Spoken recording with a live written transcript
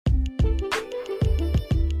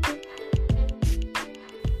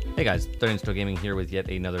Hey guys, 30 Still Gaming here with yet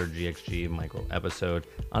another GXG micro episode.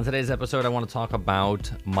 On today's episode, I want to talk about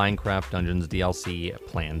Minecraft Dungeons DLC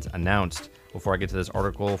plans announced. Before I get to this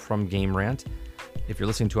article from Game Rant, if you're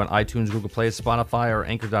listening to on iTunes, Google Play, Spotify, or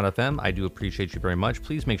Anchor.fm, I do appreciate you very much.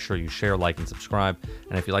 Please make sure you share, like, and subscribe.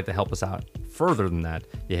 And if you'd like to help us out further than that,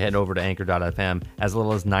 you head over to Anchor.fm. As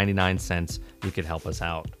little as 99 cents, you could help us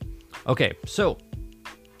out. Okay, so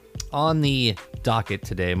on the docket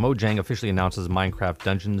today, Mojang officially announces Minecraft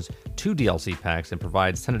Dungeons 2 DLC packs and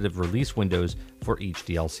provides tentative release windows for each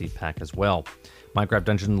DLC pack as well. Minecraft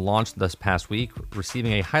Dungeon launched this past week,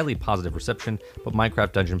 receiving a highly positive reception, but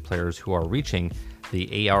Minecraft Dungeon players who are reaching the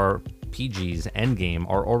ARPG's endgame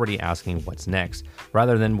are already asking what's next.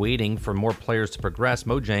 Rather than waiting for more players to progress,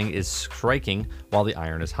 Mojang is striking while the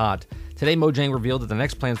iron is hot. Today, Mojang revealed that the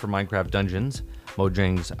next plans for Minecraft Dungeons.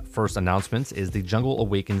 Mojang's first announcements is the Jungle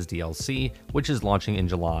Awakens DLC, which is launching in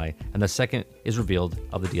July, and the second is revealed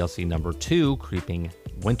of the DLC number 2, Creeping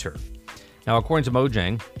Winter. Now, according to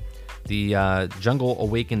Mojang, the Jungle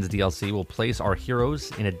Awakens DLC will place our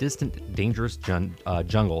heroes in a distant, dangerous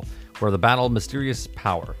jungle where the battle mysterious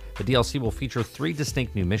power. The DLC will feature 3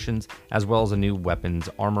 distinct new missions, as well as a new weapons,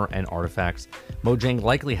 armor, and artifacts. Mojang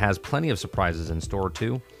likely has plenty of surprises in store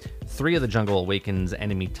too. 3 of the Jungle Awakens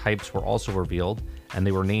enemy types were also revealed, and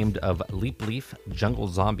they were named of Leap Leaf, Jungle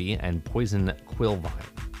Zombie, and Poison Quillvine.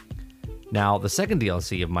 Now, the second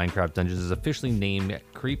DLC of Minecraft Dungeons is officially named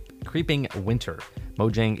Creeping Winter.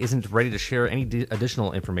 Mojang isn't ready to share any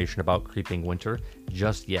additional information about Creeping Winter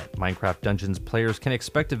just yet. Minecraft Dungeons players can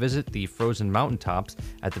expect to visit the frozen mountaintops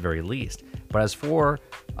at the very least. But as for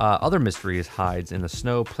other mysterious hides in the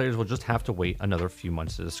snow, players will just have to wait another few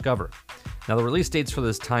months to discover. Now, the release dates for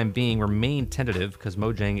this time being remain tentative because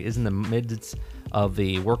Mojang is in the midst of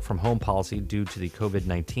the work-from-home policy due to the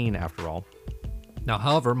COVID-19 after all. Now,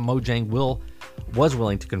 however, Mojang was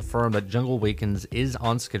willing to confirm that Jungle Awakens is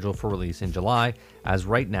on schedule for release in July, as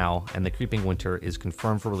right now, and the Creeping Winter is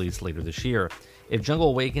confirmed for release later this year. If Jungle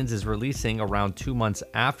Awakens is releasing around 2 months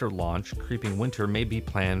after launch, Creeping Winter may be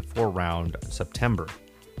planned for around September.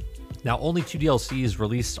 Now, only 2 DLCs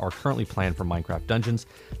released are currently planned for Minecraft Dungeons.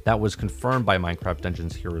 That was confirmed by Minecraft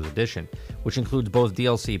Dungeons Heroes Edition, which includes both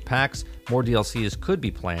DLC packs. More DLCs could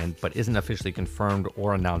be planned, but isn't officially confirmed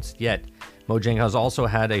or announced yet. Mojang has also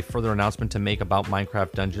had a further announcement to make about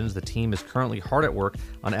Minecraft Dungeons. The team is currently hard at work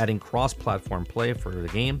on adding cross-platform play for the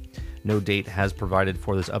game. No date has provided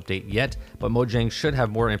for this update yet, but Mojang should have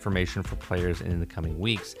more information for players in the coming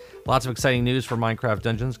weeks. Lots of exciting news for Minecraft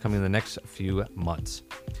Dungeons coming in the next few months.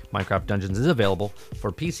 Minecraft Dungeons is available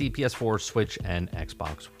for PC, PS4, Switch, and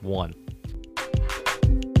Xbox One.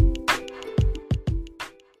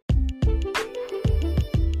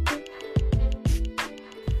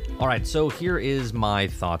 All right, so here is my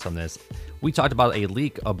thoughts on this. We talked about a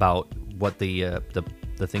leak about what the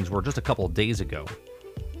things were just a couple of days ago.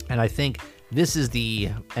 And I think this is the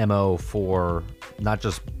MO for not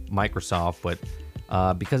just Microsoft, but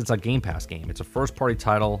because it's a Game Pass game. It's a first-party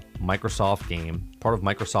title, Microsoft game, part of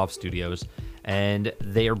Microsoft Studios, and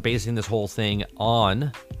they are basing this whole thing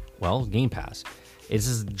on, well, Game Pass. This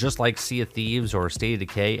is just like Sea of Thieves or State of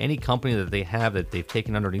Decay. Any company that they have that they've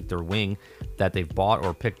taken underneath their wing, that they've bought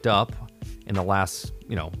or picked up in the last,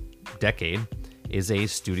 decade, is a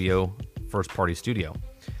studio, first-party studio.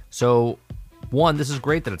 So, one, this is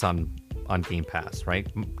great that it's on Game Pass, right?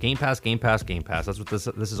 Game Pass, Game Pass, Game Pass. That's what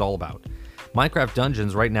this is all about. Minecraft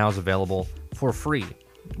Dungeons right now is available for free.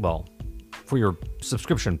 Well, for your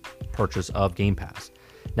subscription purchase of Game Pass.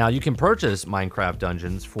 Now, you can purchase Minecraft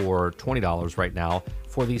Dungeons for $20 right now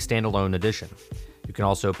for the standalone edition. You can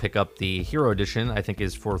also pick up the Hero Edition. I think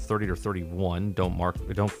is for $30 or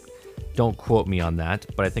 $31. Don't quote me on that,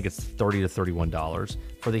 but I think it's $30 to $31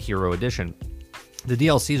 for the Hero Edition. The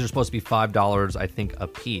DLCs are supposed to be $5, I think, a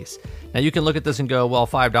piece. Now, you can look at this and go, well,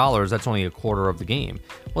 $5, that's only a quarter of the game.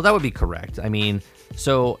 Well, that would be correct. I mean,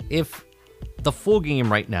 so if the full game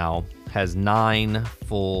right now has 9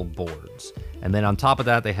 full boards, and then on top of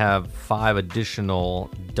that, they have 5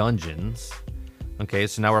 additional dungeons. Okay,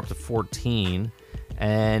 so now we're up to 14.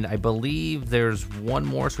 And I believe there's one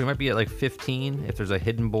more, so we might be at like 15 if there's a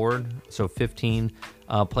hidden board. So 15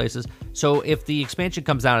 places. So if the expansion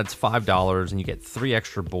comes out, it's $5 and you get 3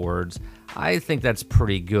 extra boards. I think that's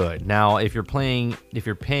pretty good. Now, if you're paying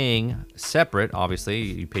separate, obviously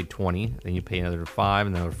you paid 20, then you pay another 5,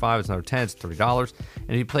 and another 5, it's another 10, it's $30. And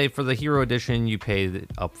if you play for the Hero Edition, you pay it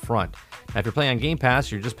up front. Now, if you're playing on Game Pass,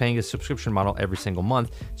 you're just paying a subscription model every single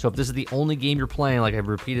month. So if this is the only game you're playing, like I've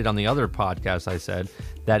repeated on the other podcast, I said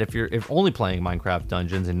that if only playing Minecraft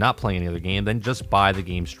Dungeons and not playing any other game, then just buy the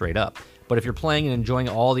game straight up. But if you're playing and enjoying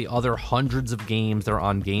all the other hundreds of games that are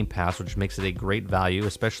on Game Pass, which makes it a great value,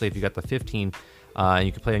 especially if you got the 15 and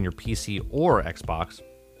you can play on your PC or Xbox,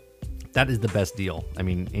 that is the best deal, I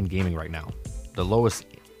mean, in gaming right now. The lowest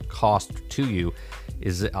cost to you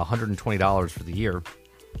is $120 for the year,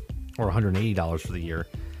 or $180 for the year.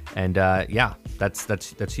 And yeah,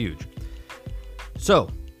 that's huge. So,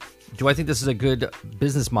 do I think this is a good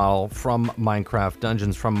business model from Minecraft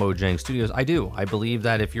Dungeons, from Mojang Studios? I do. I believe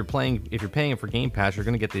that if you're paying for Game Pass, you're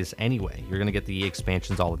going to get this anyway. You're going to get the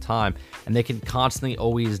expansions all the time, and they can constantly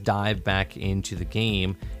always dive back into the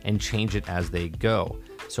game and change it as they go.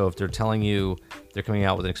 So if they're telling you they're coming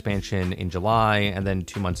out with an expansion in July, and then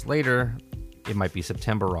 2 months later, it might be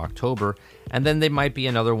September or October, and then there might be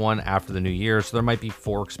another one after the new year. So there might be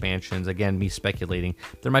 4 expansions. Again, me speculating.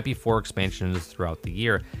 There might be 4 expansions throughout the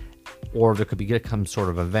year. Or there could be some sort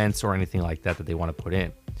of events or anything like that they want to put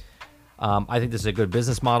in. I think this is a good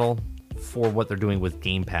business model for what they're doing with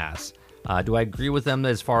Game Pass. Do I agree with them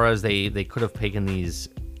as far as they could have taken these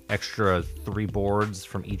extra 3 boards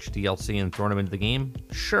from each DLC and thrown them into the game?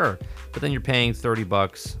 Sure, but then you're paying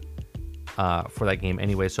 $30 for that game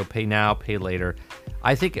anyway, so pay now, pay later.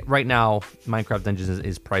 I think right now Minecraft Dungeons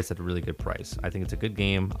is priced at a really good price. I think it's a good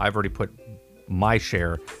game. I've already put my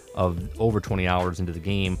share of over 20 hours into the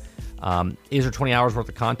game. Is there 20 hours worth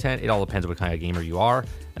of content? It all depends on what kind of gamer you are,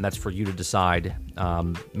 and that's for you to decide.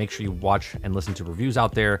 Make sure you watch and listen to reviews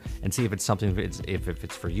out there and see if it's something, if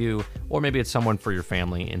it's for you, or maybe it's someone for your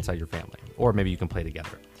family, inside your family, or maybe you can play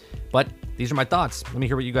together. But these are my thoughts. Let me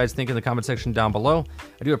hear what you guys think in the comment section down below.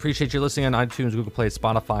 I do appreciate you listening on iTunes, Google Play,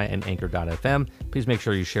 Spotify, and Anchor.fm. Please make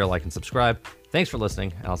sure you share, like, and subscribe. Thanks for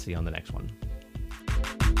listening, and I'll see you on the next one.